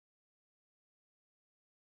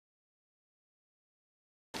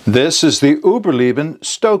This is the Uberleben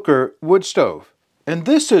Stoker wood stove, and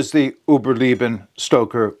this is the Uberleben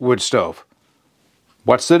Stoker wood stove.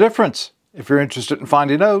 What's the difference? If you're interested in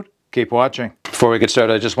finding out, keep watching. Before we get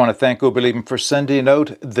started, I just want to thank Uberleben for sending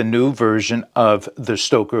out the new version of the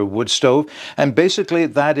Stoker wood stove, and basically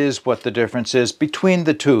that is what the difference is between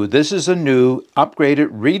the two. This is a new, upgraded,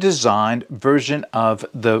 redesigned version of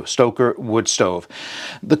the Stoker wood stove.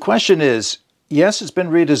 The question is, yes, it's been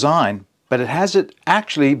redesigned, but it hasn't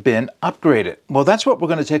actually been upgraded. Well, that's what we're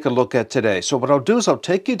going to take a look at today. So what I'll do is I'll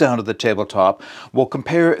take you down to the tabletop. We'll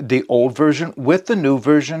compare the old version with the new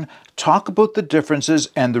version, talk about the differences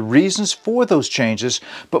and the reasons for those changes,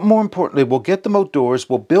 but more importantly, we'll get them outdoors,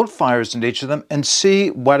 we'll build fires in each of them, and see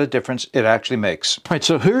what a difference it actually makes. All right,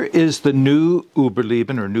 so here is the new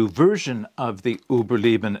Uberleben, or new version of the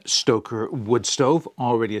Uberleben Stoker wood stove,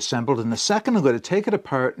 already assembled. In a second, I'm going to take it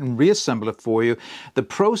apart and reassemble it for you. The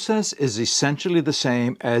process is essentially the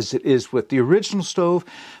same as it is with the original stove,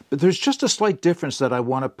 but there's just a slight difference that I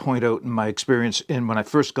want to point out in my experience in when I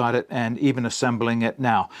first got it and even assembling it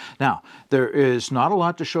now. Now, there is not a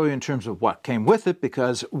lot to show you in terms of what came with it,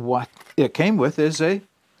 because what it came with is a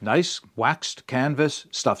nice waxed canvas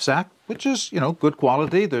stuff sack, which is, good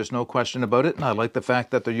quality. There's no question about it. And I like the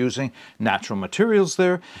fact that they're using natural materials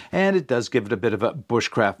there, and it does give it a bit of a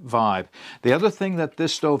bushcraft vibe. The other thing that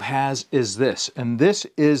this stove is this, and this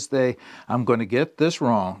is I'm going to get this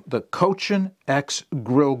wrong, the Köchen-X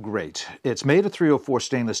Grill Grate. It's made of 304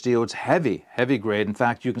 stainless steel. It's heavy grade. In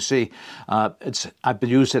fact, you can see I've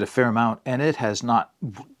used it a fair amount, and it has not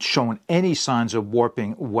shown any signs of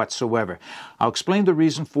warping whatsoever. I'll explain the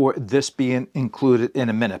reason for this being included in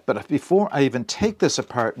a minute, but before I even take this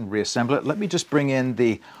apart and reassemble it, let me just bring in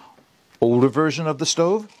the older version of the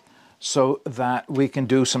stove so that we can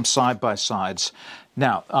do some side-by-sides.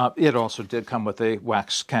 Now, it also did come with a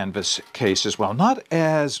wax canvas case as well. Not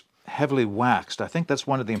as heavily waxed. I think that's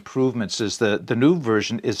one of the improvements, is the new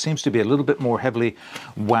version. It seems to be a little bit more heavily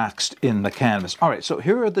waxed in the canvas. All right, so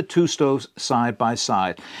here are the two stoves side by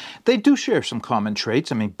side. They do share some common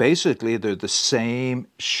traits. I mean, basically, they're the same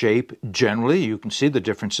shape generally. You can see the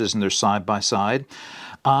differences in their side by side.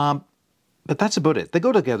 But that's about it. They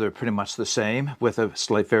go together pretty much the same with a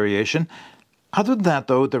slight variation. Other than that,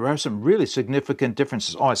 though, there are some really significant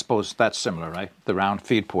differences. Oh, I suppose that's similar, right? The round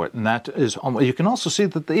feed port. And that is, you can also see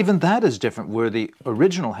that even that is different. Where the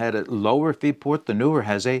original had a lower feed port, the newer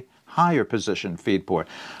has a higher position feed port.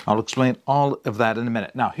 I'll explain all of that in a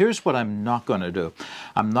minute. Now, here's what I'm not going to do.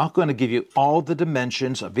 I'm not going to give you all the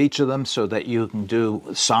dimensions of each of them so that you can do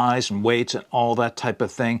size and weights and all that type of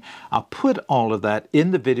thing. I'll put all of that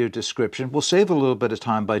in the video description. We'll save a little bit of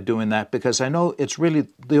time by doing that, because I know it's really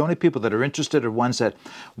the only people that are interested are ones that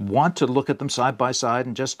want to look at them side by side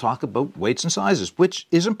and just talk about weights and sizes, which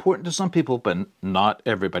is important to some people, but not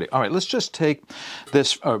everybody. All right, let's just take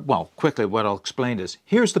this, quickly what I'll explain is,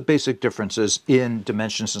 here's the basic differences in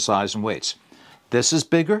dimensions and size and weights. This is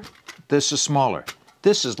bigger, this is smaller.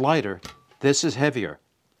 This is lighter, this is heavier.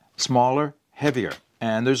 Smaller, heavier.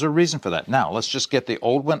 And there's a reason for that. Now, let's just get the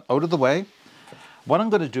old one out of the way. What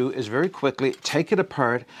I'm going to do is very quickly take it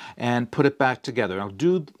apart and put it back together. I'll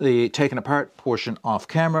do the taking apart portion off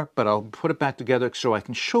camera, but I'll put it back together so I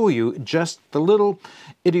can show you just the little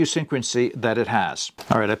idiosyncrasy that it has.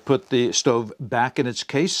 All right, I put the stove back in its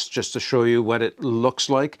case just to show you what it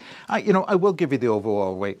looks like. I will give you the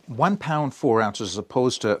overall weight. 1 pound 4 ounces as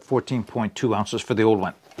opposed to 14.2 ounces for the old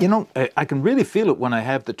one. I can really feel it when I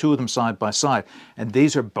have the two of them side by side. And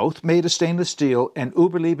these are both made of stainless steel, and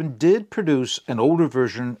Uberleben did produce an older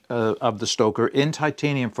version of the Stoker in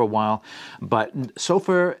titanium for a while, but so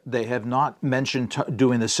far they have not mentioned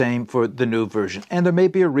doing the same for the new version. And there may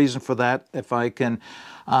be a reason for that if I can,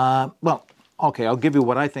 okay, I'll give you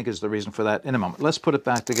what I think is the reason for that in a moment. Let's put it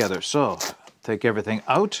back together. So, take everything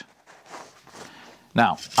out.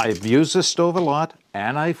 Now, I've used this stove a lot,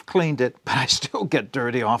 and I've cleaned it, but I still get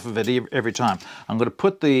dirty off of it every time. I'm going to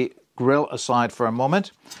put the grill aside for a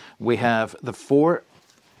moment. We have the 4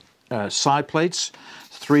 side plates.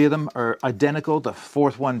 3 of them are identical. The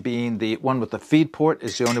 4th one being the one with the feed port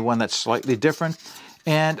is the only one that's slightly different.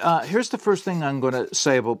 And here's the first thing I'm going to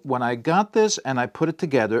say about when I got this and I put it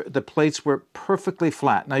together, the plates were perfectly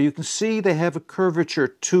flat. Now, you can see they have a curvature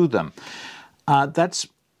to them.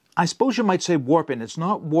 I suppose you might say warping. It's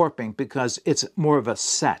not warping because it's more of a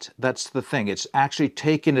set. That's the thing. It's actually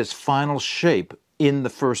taken its final shape in the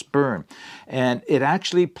first burn. And it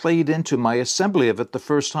actually played into my assembly of it the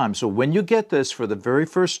first time. So when you get this for the very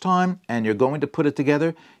first time and you're going to put it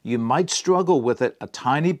together, you might struggle with it a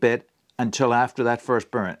tiny bit until after that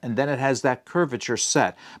first burn. And then it has that curvature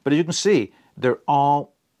set. But as you can see, they're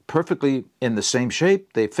all perfectly in the same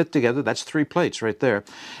shape. They fit together. That's 3 plates right there.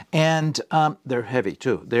 And they're heavy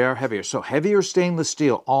too. They are heavier. So heavier stainless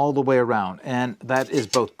steel all the way around. And that is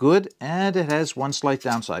both good, and it has one slight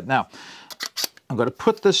downside. Now, I'm going to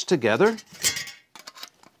put this together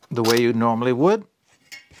the way you normally would.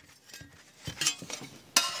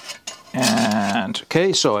 And,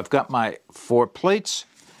 okay, so I've got my 4 plates.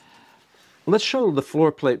 Let's show the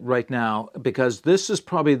floor plate right now, because this is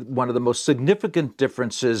probably one of the most significant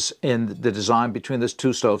differences in the design between these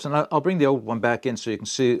 2 stoves. And I'll bring the old one back in so you can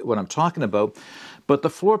see what I'm talking about. But the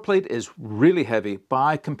floor plate is really heavy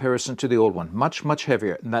by comparison to the old one, much, much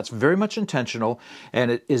heavier. And that's very much intentional, and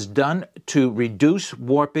it is done to reduce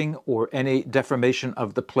warping or any deformation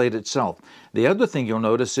of the plate itself. The other thing you'll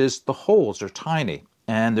notice is the holes are tiny.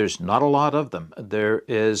 And there's not a lot of them. There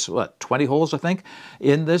is, 20 holes, I think,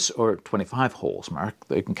 in this, or 25 holes, Mark.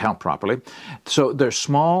 They can count properly. So they're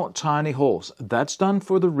small, tiny holes. That's done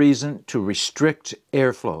for the reason to restrict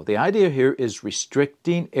airflow. The idea here is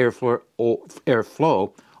restricting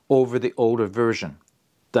airflow over the older version.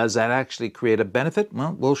 Does that actually create a benefit?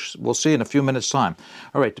 Well, we'll see in a few minutes' time.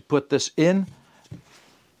 All right, to put this in,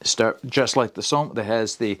 start just like the song that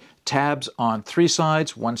has the tabs on 3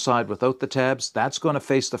 sides, 1 side without the tabs. That's going to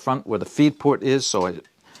face the front where the feed port is, so I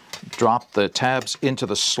drop the tabs into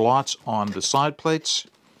the slots on the side plates.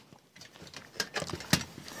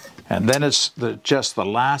 And then it's just the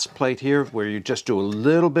last plate here where you just do a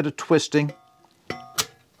little bit of twisting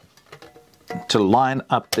to line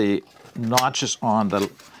up the notches on the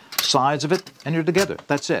sides of it, and you're together.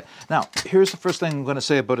 That's it. Now, here's the first thing I'm going to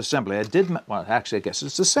say about assembly. Actually, I guess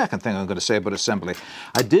it's the second thing I'm going to say about assembly.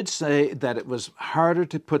 I did say that it was harder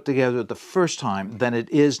to put together the first time than it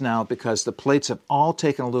is now, because the plates have all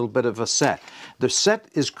taken a little bit of a set. The set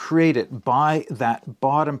is created by that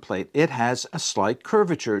bottom plate. It has a slight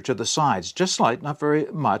curvature to the sides, just slight, not very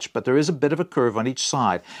much, but there is a bit of a curve on each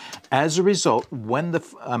side. As a result, when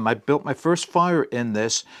I built my first fire in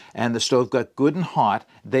this and the stove got good and hot,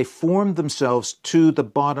 they formed themselves to the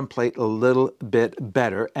bottom plate a little bit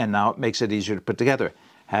better, and now it makes it easier to put together.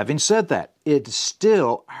 Having said that, it's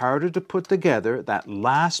still harder to put together that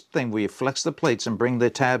last thing where you flex the plates and bring the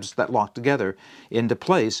tabs that lock together into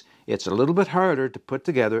place. It's a little bit harder to put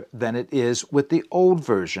together than it is with the old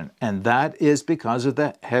version, and that is because of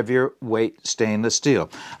the heavier weight stainless steel.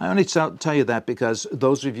 I only tell you that because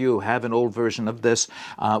those of you who have an old version of this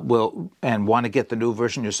and want to get the new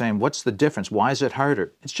version, you're saying, what's the difference? Why is it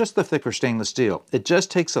harder? It's just the thicker stainless steel. It just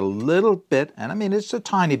takes a little bit, and I mean it's a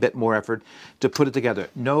tiny bit more effort to put it together.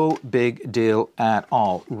 No big deal at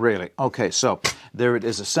all, really. Okay, so there it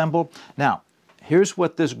is assembled. Now, here's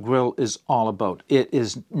what this grill is all about. It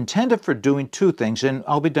is intended for doing 2 things, and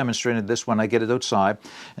I'll be demonstrating this when I get it outside.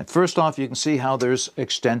 And first off, you can see how there's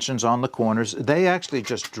extensions on the corners. They actually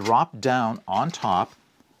just drop down on top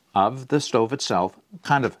of the stove itself,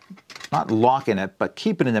 kind of not locking it, but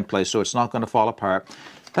keeping it in place so it's not going to fall apart.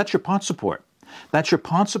 That's your pot support. That's your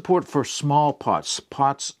pot support for small pots,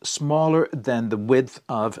 pots smaller than the width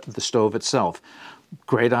of the stove itself.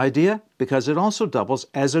 Great idea, because it also doubles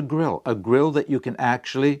as a grill that you can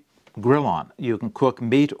actually grill on. You can cook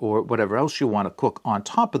meat or whatever else you want to cook on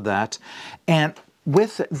top of that. And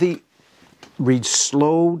with the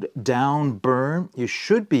slowed down burn, you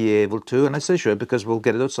should be able to, and I say should because we'll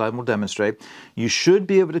get it outside and we'll demonstrate, you should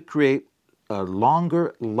be able to create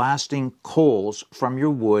longer lasting coals from your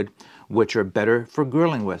wood, which are better for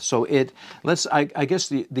grilling with. So I guess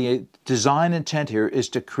the design intent here is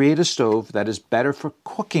to create a stove that is better for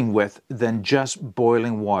cooking with than just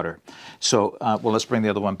boiling water. So, well, let's bring the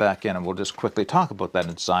other one back in and we'll just quickly talk about that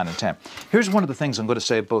in design intent. Here's one of the things I'm going to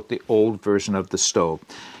say about the old version of the stove.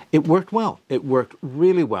 It worked well. It worked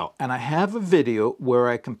really well. And I have a video where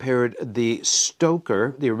I compared the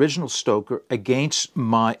Stoker, the original Stoker, against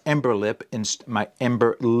my Emberlit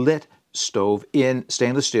stove in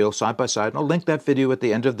stainless steel side by side. And I'll link that video at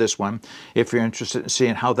the end of this one if you're interested in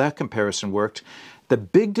seeing how that comparison worked. The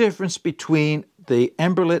big difference between the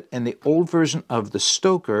Emberlit and the old version of the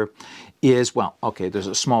Stoker is, well, okay, there's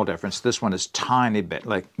a small difference. This one is tiny bit,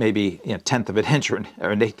 like maybe a tenth of an inch or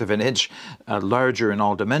an eighth of an inch larger in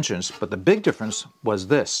all dimensions. But the big difference was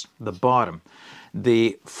this, the bottom.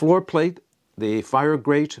 The floor plate, the fire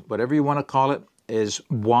grate, whatever you want to call it, is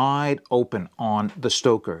wide open on the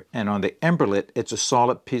Stoker. And on the Emberlit, it's a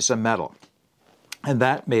solid piece of metal. And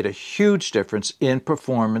that made a huge difference in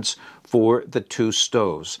performance for the 2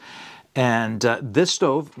 stoves. And this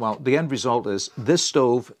stove, well, the end result is this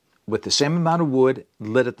stove with the same amount of wood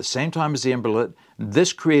lit at the same time as the Emberlit.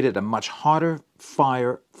 This created a much hotter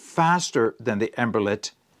fire, faster than the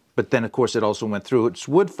Emberlit, but then of course it also went through its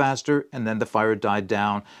wood faster, and then the fire died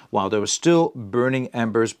down while there was still burning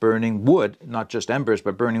embers, burning wood, not just embers,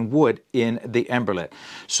 but burning wood in the emberlet.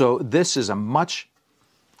 So this is a much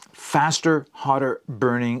faster, hotter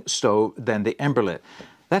burning stove than the emberlet.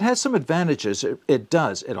 That has some advantages. It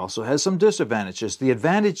does. It also has some disadvantages. The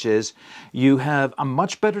advantage is you have a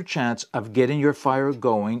much better chance of getting your fire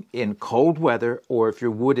going in cold weather, or if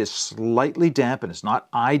your wood is slightly damp and it's not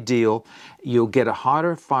ideal, you'll get a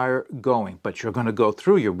hotter fire going, but you're going to go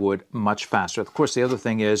through your wood much faster. Of course, the other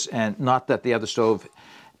thing is, and not that the other stove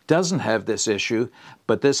doesn't have this issue,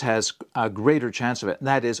 but this has a greater chance of it, and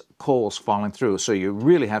that is coals falling through. So you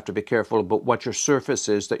really have to be careful about what your surface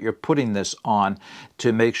is that you're putting this on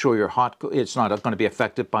to make sure it's not going to be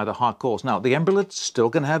affected by the hot coals. Now, the emberlet's still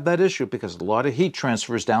going to have that issue because a lot of heat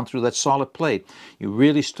transfers down through that solid plate. You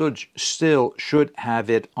really still should have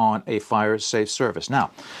it on a fire-safe surface.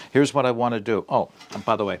 Now, here's what I want to do. Oh, and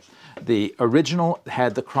by the way, the original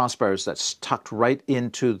had the crossbars that's tucked right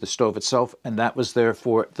into the stove itself, and that was there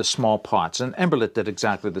for the small pots. And emberlet did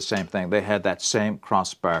exactly the same thing. They had that same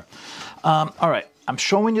crossbar. All right, I'm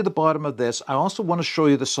showing you the bottom of this. I also want to show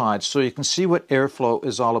you the sides so you can see what airflow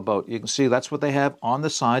is all about. You can see that's what they have on the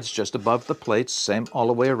sides, just above the plates, same all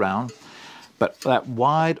the way around. But that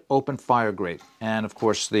wide open fire grate, and of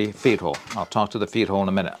course the feed hole. I'll talk to the feed hole in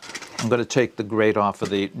a minute. I'm going to take the grate off of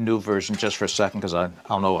the new version just for a second because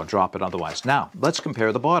I'll know I'll drop it otherwise. Now, let's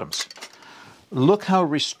compare the bottoms. Look how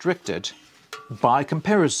restricted, by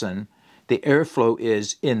comparison, the airflow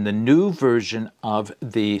is in the new version of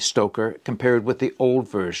the Stoker compared with the old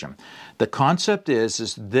version. The concept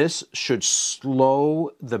is this should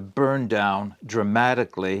slow the burn down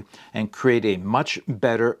dramatically and create a much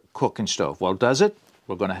better cooking stove. Well, does it?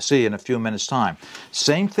 We're going to see in a few minutes' time.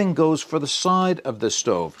 Same thing goes for the side of the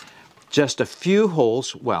stove. Just a few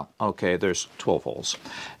holes, well, okay, there's 12 holes.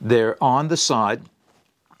 They're on the side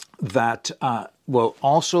that will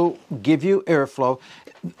also give you airflow.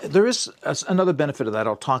 There is another benefit of that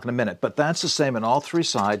I'll talk in a minute, but that's the same in all three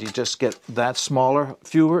sides. You just get that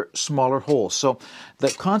fewer smaller holes. So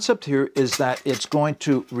the concept here is that it's going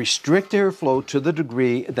to restrict airflow to the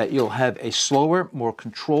degree that you'll have a slower, more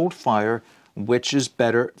controlled fire, which is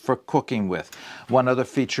better for cooking with. One other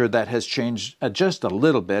feature that has changed just a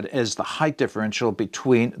little bit is the height differential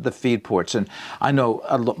between the feed ports. And I know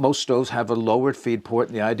most stoves have a lowered feed port.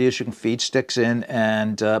 The idea is you can feed sticks in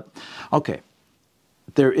and, okay.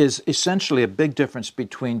 There is essentially a big difference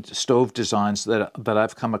between stove designs that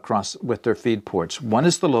I've come across with their feed ports. One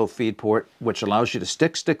is the low feed port, which allows you to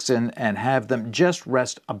stick sticks in and have them just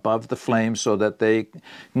rest above the flame so that they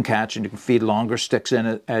can catch and you can feed longer sticks in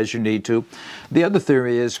it as you need to. The other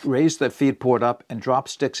theory is raise the feed port up and drop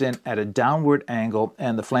sticks in at a downward angle,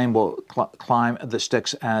 and the flame will climb the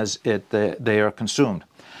sticks as they are consumed.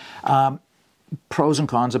 Pros and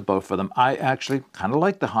cons of both of them. I actually kind of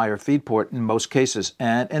like the higher feed port in most cases,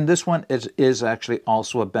 and in this one it is actually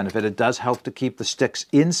also a benefit. It does help to keep the sticks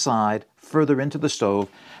inside, further into the stove,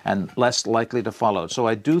 and less likely to fall out. So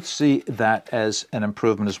I do see that as an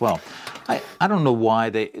improvement as well. I don't know why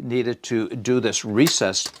they needed to do this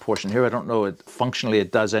recessed portion here. I don't know functionally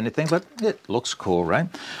it does anything, but it looks cool, right?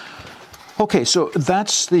 Okay, so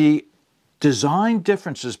that's the design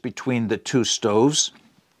differences between the two stoves.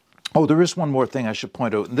 Oh, there is one more thing I should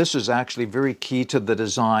point out, and this is actually very key to the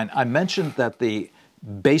design. I mentioned that the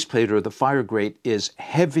base plate or the fire grate is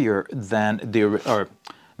heavier than or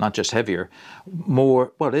not just heavier,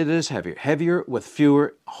 well, it is heavier with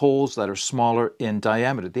fewer holes that are smaller in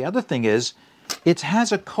diameter. The other thing is, it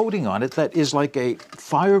has a coating on it that is like a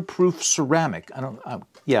fireproof ceramic.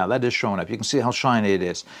 Yeah, that is showing up. You can see how shiny it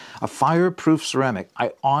is. A fireproof ceramic.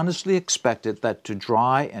 I honestly expected that to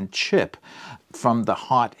dry and chip from the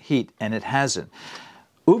hot heat, and it hasn't.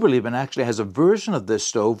 Uberleben actually has a version of this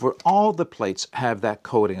stove where all the plates have that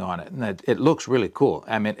coating on it, and it looks really cool.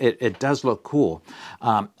 I mean, it does look cool.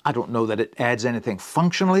 I don't know that it adds anything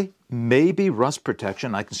functionally. Maybe rust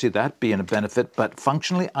protection, I can see that being a benefit, but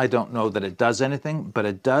functionally I don't know that it does anything, but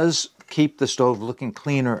it does keep the stove looking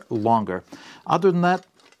cleaner longer. Other than that,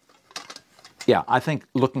 yeah, I think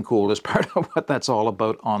looking cool is part of what that's all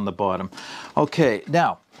about on the bottom. Okay,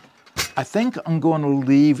 now, I think I'm going to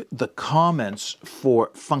leave the comments for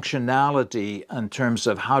functionality in terms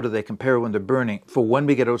of how do they compare when they're burning for when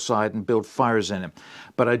we get outside and build fires in them.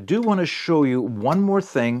 But I do want to show you one more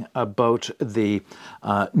thing about the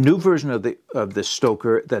new version of the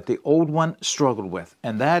Stoker that the old one struggled with,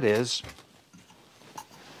 and that is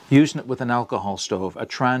using it with an alcohol stove, a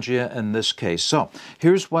Trangia in this case. So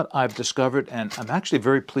here's what I've discovered, and I'm actually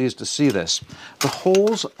very pleased to see this. The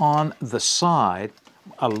holes on the side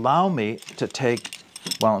allow me to take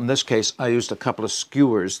well, in this case, I used a couple of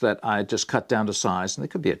skewers that I just cut down to size, and they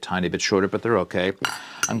could be a tiny bit shorter, but they're okay.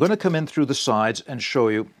 I'm going to come in through the sides and show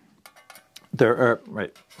you there are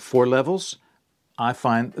 4 levels. I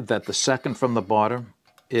find that the second from the bottom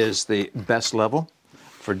is the best level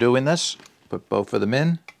for doing this. Put both of them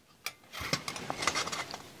in.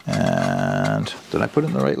 And did I put it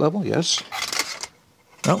in the right level? Yes.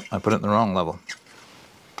 No, I put it in the wrong level.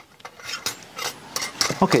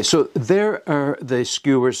 Okay, so there are the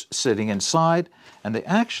skewers sitting inside, and they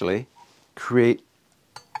actually create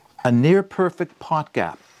a near perfect pot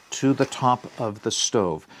gap to the top of the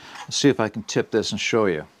stove. Let's see if I can tip this and show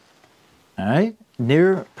you. All right,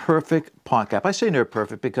 near perfect pot gap. I say near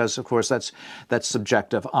perfect because, of course, that's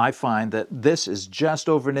subjective. I find that this is just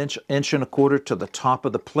over an inch and a quarter to the top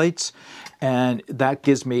of the plates, and that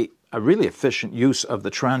gives me a really efficient use of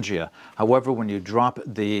the trangia. However, when you drop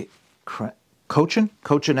the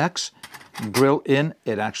Köchen-X Grill in,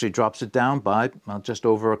 it actually drops it down by just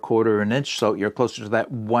over a quarter of an inch, so you're closer to that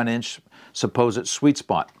 1 inch supposed sweet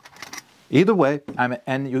spot. Either way,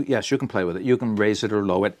 yes, you can play with it. You can raise it or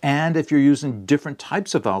lower it. And if you're using different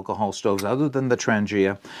types of alcohol stoves other than the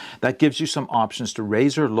trangia, that gives you some options to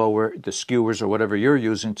raise or lower the skewers or whatever you're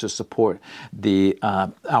using to support the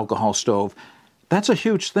alcohol stove. That's a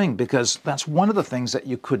huge thing because that's one of the things that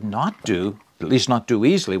you could not do, at least not do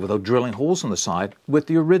easily, without drilling holes on the side with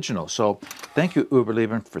the original. So thank you,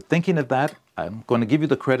 Uberleben, for thinking of that. I'm going to give you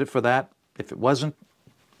the credit for that. If it wasn't,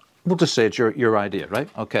 we'll just say it's your idea, right?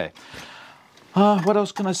 Okay. What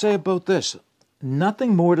else can I say about this?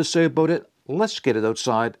 Nothing more to say about it. Let's get it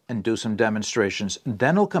outside and do some demonstrations.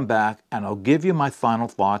 Then I'll come back and I'll give you my final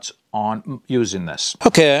thoughts on using this.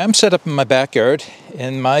 Okay, I'm set up in my backyard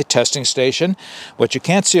in my testing station. What you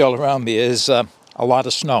can't see all around me is a lot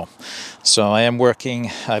of snow. So I am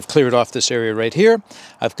working, I've cleared off this area right here.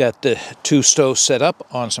 I've got the 2 stoves set up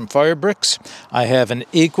on some fire bricks. I have an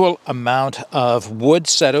equal amount of wood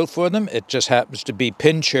set out for them. It just happens to be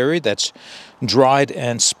pin cherry that's dried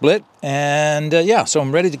and split. And yeah, so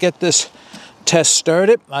I'm ready to get this test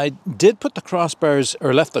started. I did put the crossbars,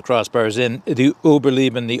 or left the crossbars in the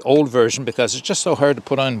Uberleben, the old version, because it's just so hard to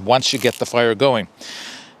put on once you get the fire going.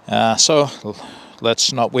 So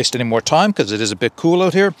let's not waste any more time because it is a bit cool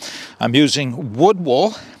out here. I'm using wood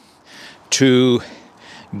wool to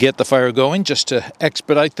get the fire going, just to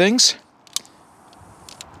expedite things.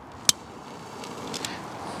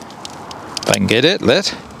 If I can get it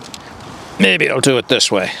lit. Maybe I'll do it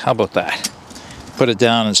this way. How about that? Put it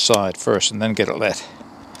down inside first and then get it lit.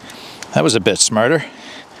 That was a bit smarter.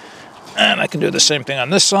 And I can do the same thing on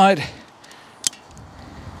this side.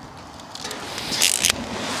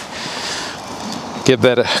 Give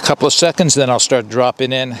that a couple of seconds, then I'll start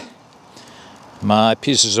dropping in my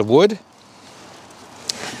pieces of wood.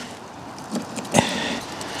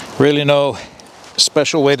 Really no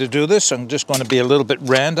special way to do this. I'm just going to be a little bit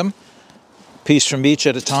random, piece from each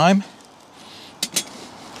at a time.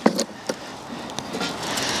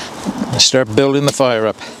 And start building the fire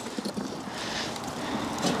up.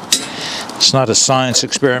 It's not a science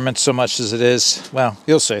experiment so much as it is, well,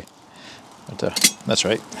 you'll see. But, that's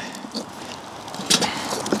right.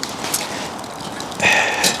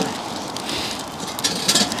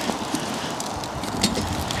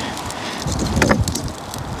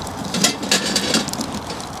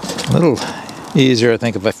 A little easier, I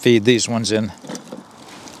think, if I feed these ones in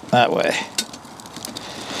that way.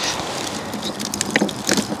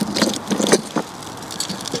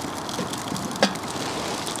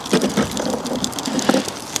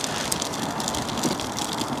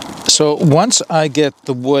 So once I get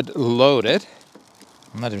the wood loaded,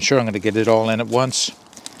 I'm not even sure I'm going to get it all in at once.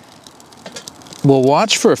 We'll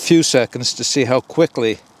watch for a few seconds to see how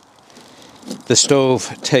quickly the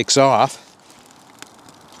stove takes off.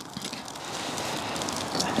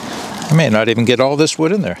 I may not even get all this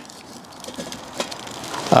wood in there.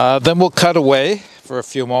 Then we'll cut away for a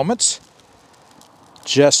few moments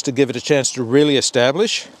just to give it a chance to really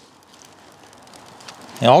establish.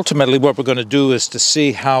 And ultimately what we're going to do is to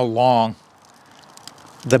see how long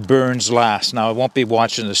the burns last. Now I won't be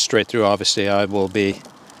watching this straight through, obviously. I will be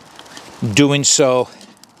doing so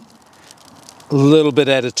a little bit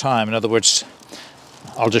at a time. In other words,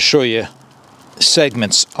 I'll just show you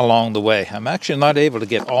segments along the way. I'm actually not able to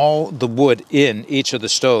get all the wood in each of the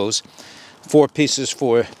stoves. 4 pieces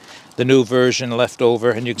for the new version left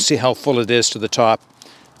over, and you can see how full it is to the top.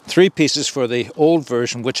 3 pieces for the old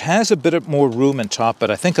version, which has a bit more room in top, but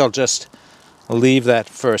I think I'll just leave that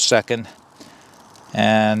for a second.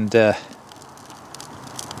 And all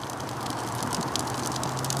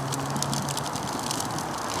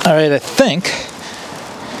right, I think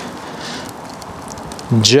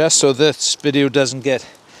just so this video doesn't get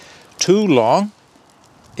too long,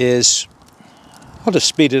 I'll just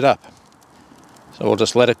speed it up. So we'll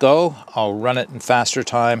just let it go. I'll run it in faster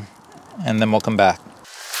time, and then we'll come back.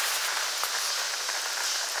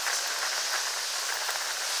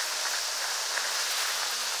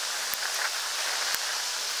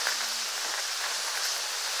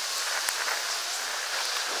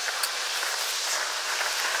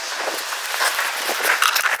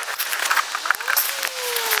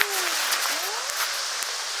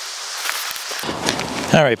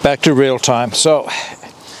 All right, back to real time. So,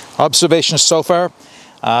 observations so far.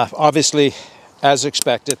 Obviously, as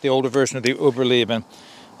expected, the older version of the Uberleben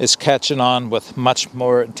is catching on with much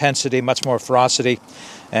more intensity, much more ferocity,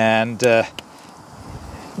 and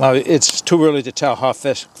well, it's too early to tell how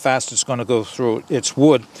fast it's going to go through its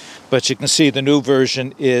wood, but you can see the new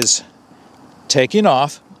version is taking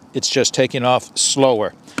off. It's just taking off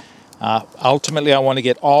slower. Ultimately, I want to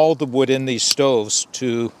get all the wood in these stoves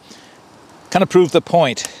to kind of prove the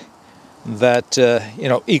point that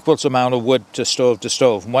equals amount of wood to stove to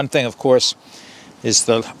stove. One thing, of course, is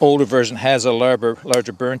the older version has a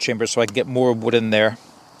larger burn chamber, so I can get more wood in there.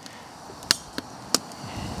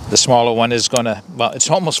 The smaller one is going to, well, it's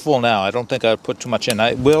almost full now. I don't think I'll put too much in.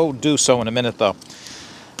 I will do so in a minute, though.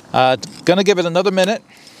 Going to give it another minute,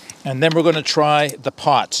 and then we're going to try the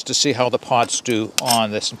pots to see how the pots do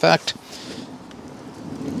on this. In fact,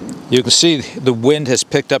 you can see the wind has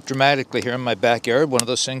picked up dramatically here in my backyard. One of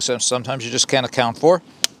those things that sometimes you just can't account for.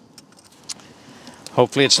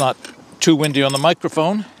 Hopefully it's not too windy on the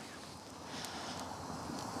microphone.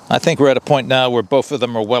 I think we're at a point now where both of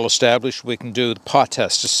them are well established. We can do the pot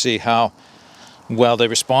test to see how well they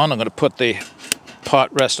respond. I'm going to put the pot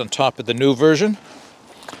rest on top of the new version.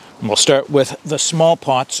 And we'll start with the small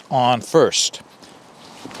pots on first.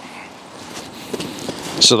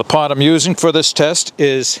 So the pot I'm using for this test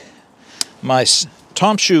is my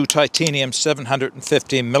Tom Shoe Titanium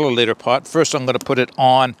 750 milliliter pot. First I'm going to put it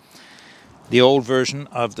on the old version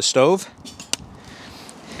of the stove.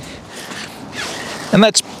 And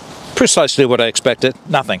that's precisely what I expected.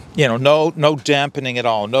 Nothing. No dampening at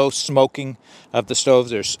all. No smoking of the stove.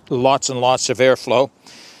 There's lots and lots of airflow.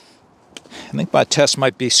 I think my test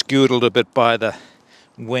might be skewed a little bit by the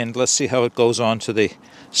wind. Let's see how it goes on to the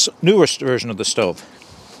newest version of the stove.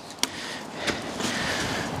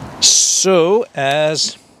 So,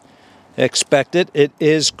 as expected, it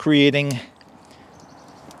is creating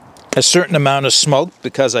a certain amount of smoke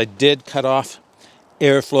because I did cut off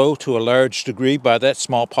airflow to a large degree by that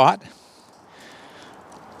small pot.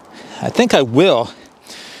 I think I will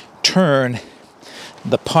turn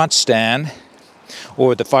the pot stand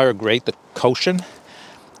or the fire grate, the Köchen,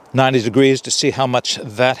 90 degrees to see how much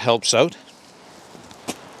that helps out.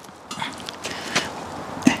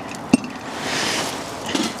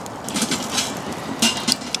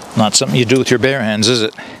 Not something you do with your bare hands, is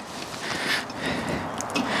it?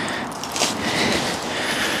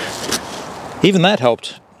 Even that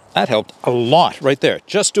helped. That helped a lot right there.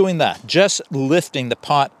 Just doing that. Just lifting the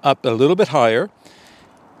pot up a little bit higher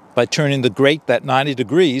by turning the grate that 90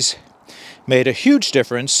 degrees made a huge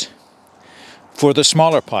difference for the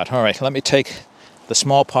smaller pot. All right, let me take the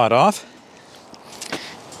small pot off.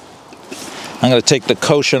 I'm going to take the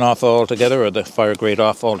Köchen off altogether, or the fire grate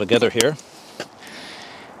off altogether here.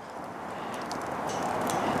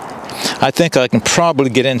 I think I can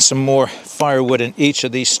probably get in some more firewood in each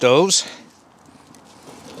of these stoves.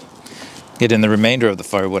 Get in the remainder of the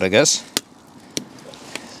firewood, I guess.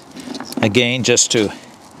 Again, just to...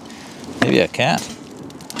 maybe I can't.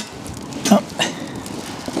 Oh.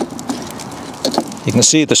 You can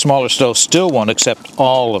see the smaller stove still won't accept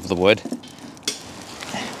all of the wood.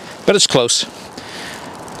 But it's close.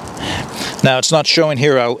 Now, it's not showing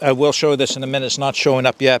here. I will show this in a minute. It's not showing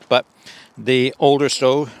up yet, but the older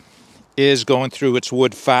stove is going through its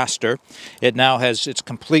wood faster. It now has its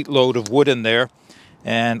complete load of wood in there,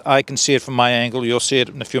 and I can see it from my angle. You'll see it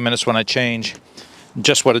in a few minutes when I change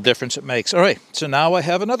just what a difference it makes. All right, so now I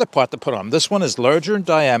have another pot to put on. This one is larger in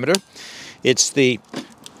diameter. It's the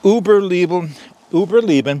Uberleben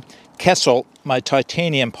Kessel, my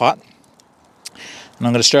titanium pot. And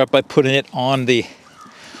I'm going to start by putting it on the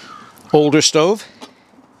older stove.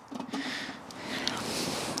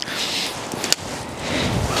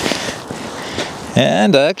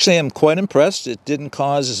 And I actually am quite impressed. It didn't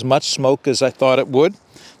cause as much smoke as I thought it would.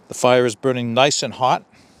 The fire is burning nice and hot.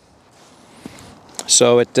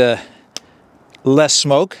 So less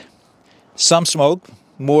smoke. Some smoke,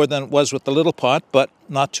 more than it was with the little pot, but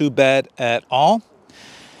not too bad at all.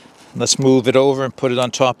 Let's move it over and put it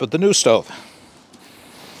on top of the new stove.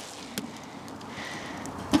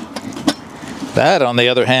 That, on the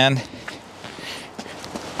other hand,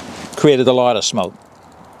 created a lot of smoke.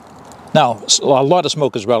 Now, a lot of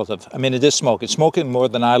smoke is relative. I mean, it is smoke. It's smoking more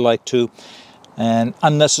than I like to, and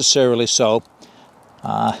unnecessarily so.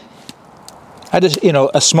 I just, you know,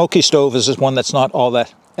 a smoky stove is one that's not all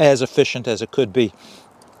that as efficient as it could be.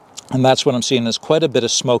 And that's what I'm seeing. There's quite a bit of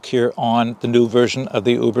smoke here on the new version of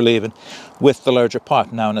the Uberleben with the larger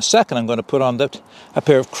pot. Now, in a second, I'm going to put on a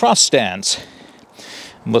pair of cross stands.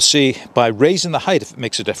 And we'll see by raising the height if it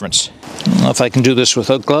makes a difference. I don't know if I can do this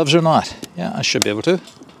without gloves or not. Yeah, I should be able to.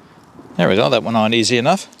 There we go. That went on easy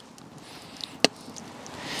enough.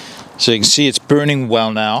 So you can see it's burning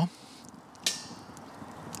well now.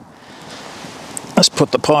 Let's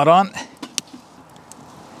put the pot on.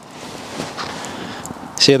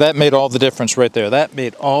 See, that made all the difference right there. That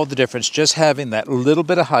made all the difference. Just having that little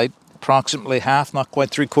bit of height, approximately half, not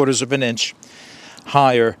quite 3/4 of an inch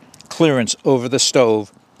higher clearance over the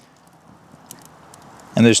stove.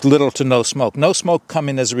 And there's little to no smoke. No smoke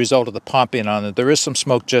coming as a result of the pot being on it. There is some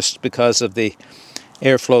smoke just because of the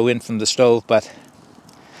airflow in from the stove, but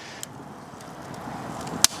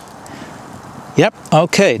yep,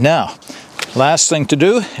 okay, now last thing to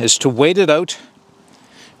do is to wait it out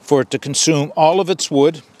for it to consume all of its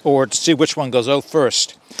wood, or to see which one goes out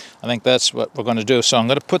first. I think that's what we're going to do. So I'm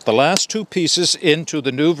going to put the last two pieces into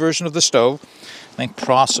the new version of the stove. I think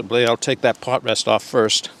possibly I'll take that pot rest off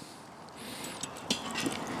first.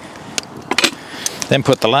 Then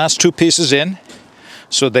put the last two pieces in,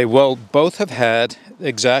 so they will both have had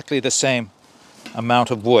exactly the same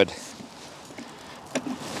amount of wood.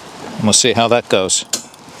 And we'll see how that goes.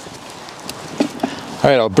 All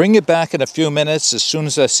right, I'll bring you back in a few minutes as soon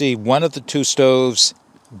as I see one of the two stoves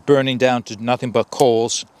burning down to nothing but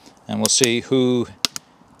coals, and we'll see who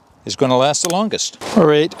is going to last the longest. All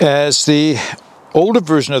right, as the older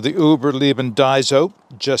version of the Uberleben dies out,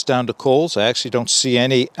 just down to coals, I actually don't see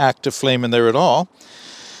any active flame in there at all.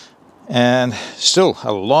 And still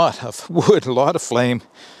a lot of wood, a lot of flame.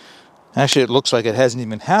 Actually, it looks like it hasn't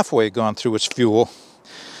even halfway gone through its fuel.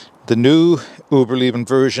 The new Uberleben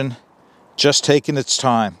version, just taking its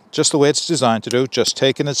time, just the way it's designed to do, just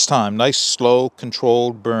taking its time. Nice, slow,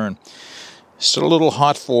 controlled burn. Still a little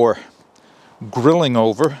hot for grilling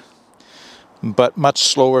over, but much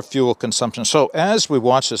slower fuel consumption. So as we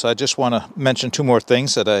watch this, I just want to mention two more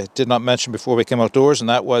things that I did not mention before we came outdoors, and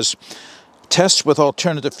that was tests with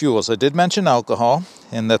alternative fuels. I did mention alcohol,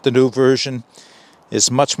 and that the new version is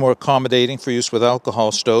much more accommodating for use with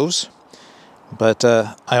alcohol stoves. But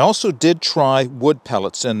I also did try wood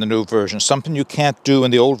pellets in the new version, something you can't do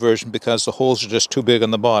in the old version because the holes are just too big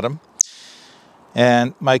on the bottom.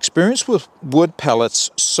 And my experience with wood pellets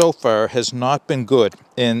so far has not been good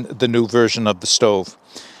in the new version of the stove.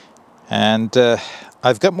 And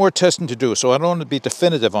I've got more testing to do, so I don't want to be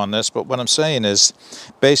definitive on this, but what I'm saying is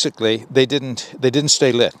basically they didn't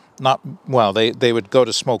stay lit. Not well, they would go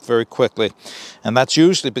to smoke very quickly, and that's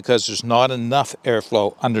usually because there's not enough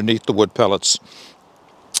airflow underneath the wood pellets,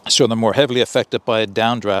 so they're more heavily affected by a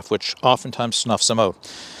downdraft, which oftentimes snuffs them out.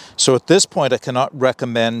 So at this point I cannot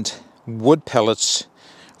recommend wood pellets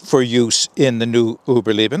for use in the new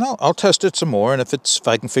Uberleben. I'll test it some more, and if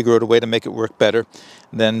I can figure out a way to make it work better,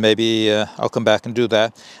 then maybe I'll come back and do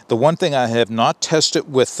that. The one thing I have not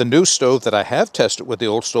tested with the new stove that I have tested with the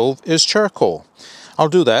old stove is charcoal. I'll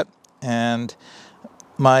do that, and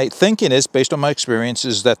my thinking is, based on my experience,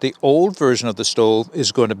 is that the old version of the stove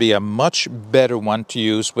is going to be a much better one to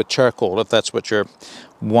use with charcoal, if that's what you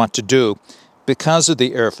want to do, because of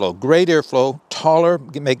the airflow. Great airflow, taller,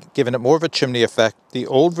 giving it more of a chimney effect. The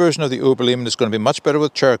old version of the Uberleben is going to be much better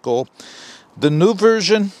with charcoal. The new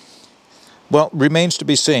version, well, remains to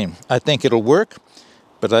be seen. I think it'll work,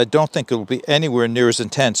 but I don't think it will be anywhere near as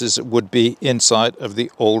intense as it would be inside of the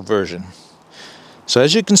old version. So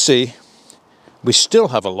as you can see, we still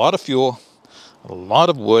have a lot of fuel, a lot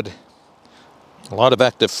of wood, a lot of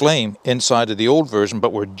active flame inside of the old version,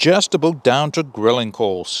 but we're just about down to grilling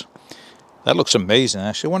coals. That looks amazing,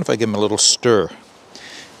 actually. I wonder if I give them a little stir.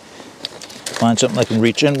 Find something I can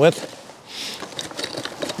reach in with.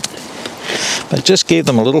 I just gave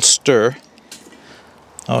them a little stir.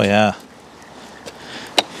 Oh yeah.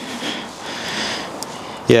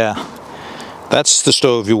 Yeah. That's the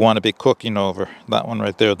stove you want to be cooking over. That one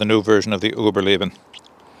right there, the new version of the Uberleben.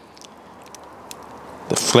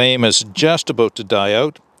 The flame is just about to die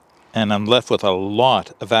out, and I'm left with a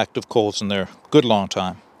lot of active coals in there. Good long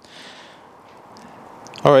time.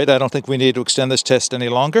 All right, I don't think we need to extend this test any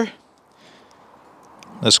longer.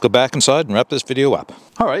 Let's go back inside and wrap this video up.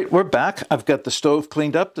 All right, we're back. I've got the stove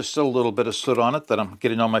cleaned up. There's still a little bit of soot on it that I'm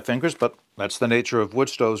getting on my fingers, but that's the nature of wood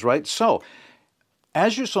stoves, right? So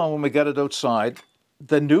as you saw when we got it outside,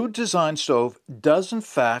 the new design stove does in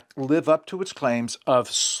fact live up to its claims of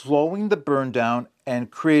slowing the burn down and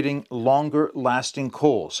creating longer lasting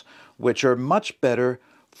coals, which are much better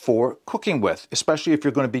for cooking with, especially if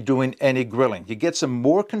you're going to be doing any grilling. You get some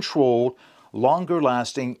more controlled, longer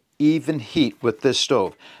lasting, even heat with this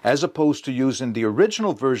stove, as opposed to using the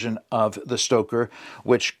original version of the Stoker,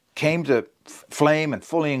 which came to flame and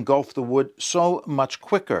fully engulf the wood so much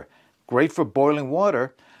quicker. Great for boiling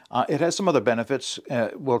water. It has some other benefits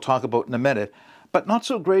we'll talk about in a minute, but not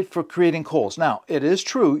so great for creating coals. Now, it is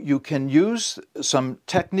true you can use some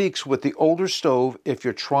techniques with the older stove if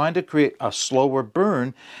you're trying to create a slower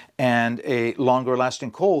burn and a longer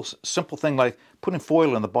lasting coals. Simple thing like putting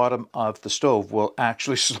foil in the bottom of the stove will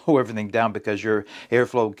actually slow everything down because your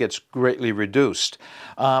airflow gets greatly reduced.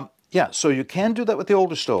 Yeah, so you can do that with the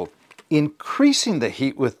older stove. Increasing the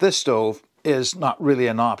heat with this stove is not really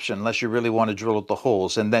an option unless you really want to drill out the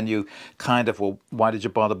holes, and then you kind of, well, why did you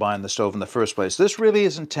bother buying the stove in the first place? This really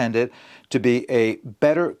is intended to be a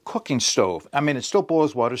better cooking stove. I mean, it still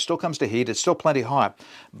boils water, still comes to heat, it's still plenty hot,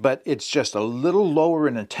 but it's just a little lower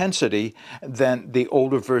in intensity than the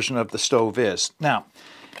older version of the stove is. Now,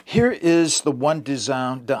 here is the one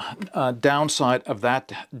downside of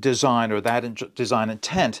that design, or that design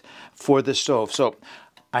intent for this stove. So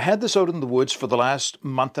I had this out in the woods for the last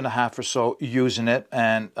month and a half or so using it,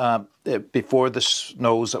 and before the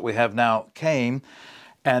snows that we have now came,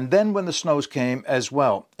 and then when the snows came as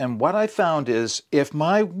well. And what I found is if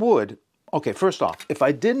my wood, okay, first off, if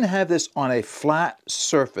I didn't have this on a flat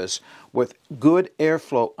surface with good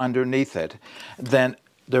airflow underneath it, then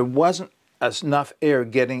there wasn't enough air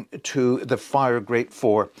getting to the fire grate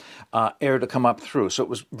for air to come up through. So it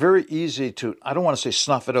was very easy to, I don't want to say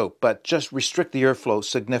snuff it out, but just restrict the airflow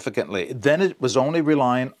significantly. Then it was only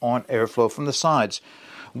relying on airflow from the sides,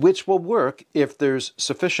 which will work if there's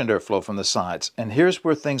sufficient airflow from the sides. And here's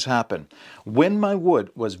where things happen. When my wood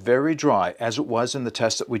was very dry, as it was in the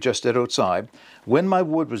test that we just did outside, when my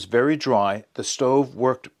wood was very dry, the stove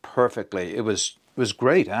worked perfectly. It was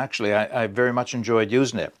great, actually. I very much enjoyed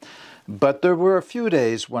using it. But there were a few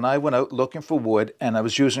days when I went out looking for wood, and I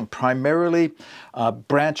was using primarily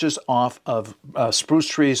branches off of spruce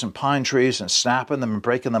trees and pine trees and snapping them and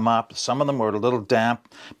breaking them up. Some of them were a little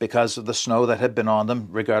damp because of the snow that had been on them,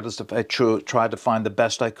 regardless if I tried to find the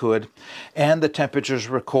best I could. And the temperatures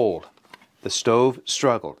were cold. The stove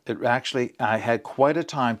struggled. I had quite a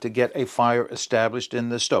time to get a fire established in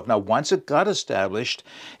the stove. Now, once it got established,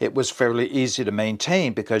 it was fairly easy to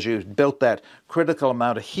maintain because you built that critical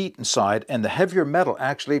amount of heat inside, and the heavier metal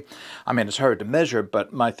actually, I mean, it's hard to measure,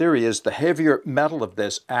 but my theory is the heavier metal of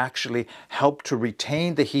this actually helped to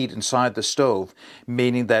retain the heat inside the stove,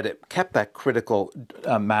 meaning that it kept that critical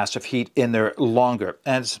mass of heat in there longer,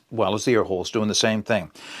 as well as the air holes doing the same thing.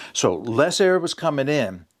 So less air was coming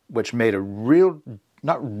in, which made it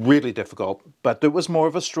not really difficult, but there was more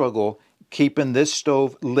of a struggle keeping this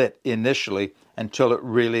stove lit initially until it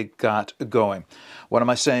really got going. What am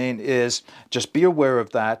I saying is just be aware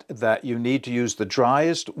of that you need to use the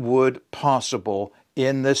driest wood possible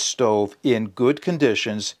in this stove in good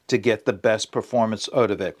conditions to get the best performance out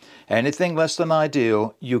of it. Anything less than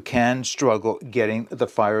ideal, you can struggle getting the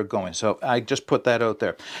fire going. So I just put that out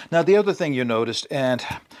there. Now, the other thing you noticed, and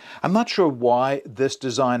I'm not sure why this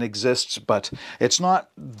design exists, but it's not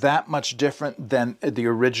that much different than the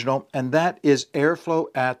original, and that is airflow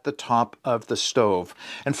at the top of the stove.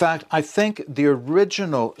 In fact, I think the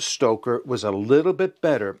original Stoker was a little bit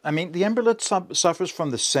better. I mean, the Emberlit suffers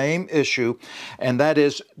from the same issue, and that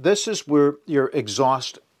is, this is where your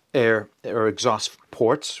exhaust air, or exhaust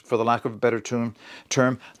ports, for the lack of a better term,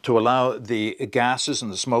 to allow the gases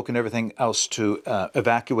and the smoke and everything else to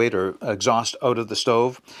evacuate or exhaust out of the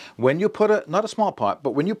stove. When you put not a small pot,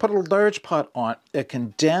 but when you put a large pot on, it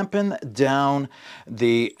can dampen down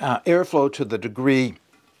the airflow to the degree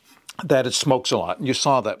that it smokes a lot. And you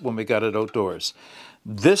saw that when we got it outdoors.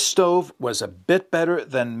 This stove was a bit better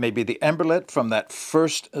than maybe the Emberlit from that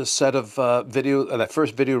first set of that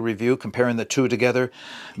first video review, comparing the two together,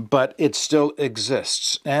 but it still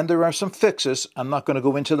exists. And there are some fixes. I'm not going to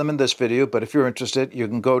go into them in this video, but if you're interested, you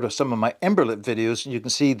can go to some of my Emberlit videos and you can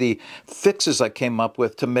see the fixes I came up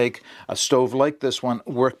with to make a stove like this one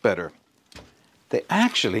work better. They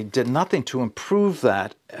actually did nothing to improve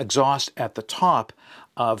that exhaust at the top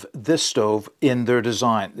of this stove in their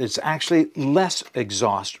design. It's actually less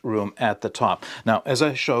exhaust room at the top. Now, as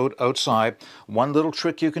I showed outside, one little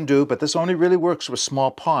trick you can do, but this only really works with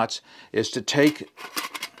small pots, is to take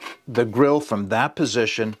the grill from that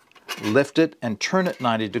position, lift it and turn it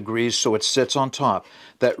 90 degrees so it sits on top.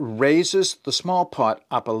 That raises the small pot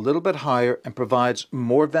up a little bit higher and provides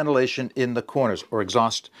more ventilation in the corners, or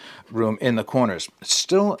exhaust room in the corners. It's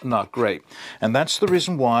still not great. And that's the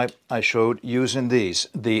reason why I showed using these,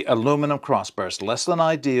 the aluminum crossbars. Less than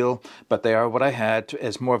ideal, but they are what I had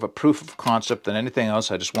as more of a proof of concept than anything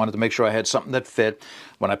else. I just wanted to make sure I had something that fit.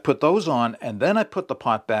 When I put those on and then I put the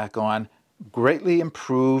pot back on, greatly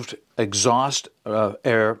improved exhaust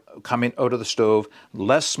air coming out of the stove,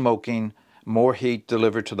 less smoking, more heat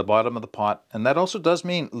delivered to the bottom of the pot, and that also does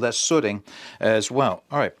mean less sooting as well.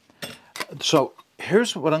 All right, so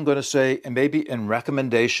here's what I'm going to say, and maybe in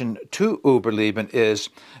recommendation to Uberleben is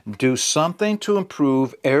do something to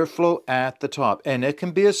improve airflow at the top. And it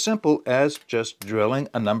can be as simple as just drilling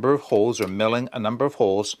a number of holes or milling a number of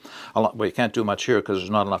holes. Well, you can't do much here because there's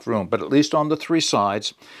not enough room, but at least on the three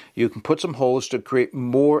sides, you can put some holes to create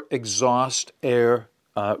more exhaust air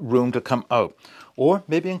room to come out. Or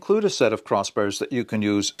maybe include a set of crossbars that you can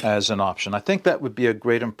use as an option. I think that would be a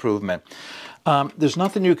great improvement. There's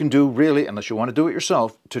nothing you can do really, unless you want to do it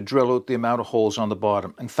yourself, to drill out the amount of holes on the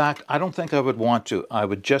bottom. In fact, I don't think I would want to. I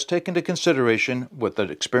would just take into consideration, with the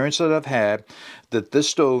experience that I've had, that this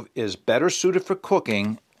stove is better suited for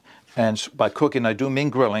cooking, and by cooking I do mean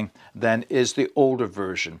grilling, than is the older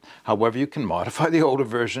version. However, you can modify the older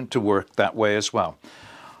version to work that way as well.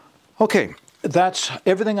 Okay. That's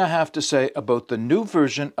everything I have to say about the new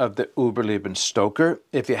version of the Uberleben Stoker.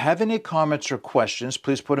 If you have any comments or questions,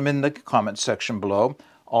 please put them in the comment section below.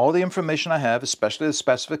 All the information I have, especially the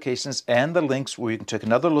specifications and the links where you can take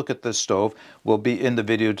another look at this stove, will be in the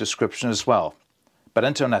video description as well. But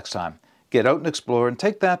until next time, get out and explore and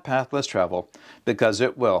take that path less traveled, because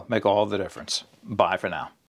it will make all the difference. Bye for now.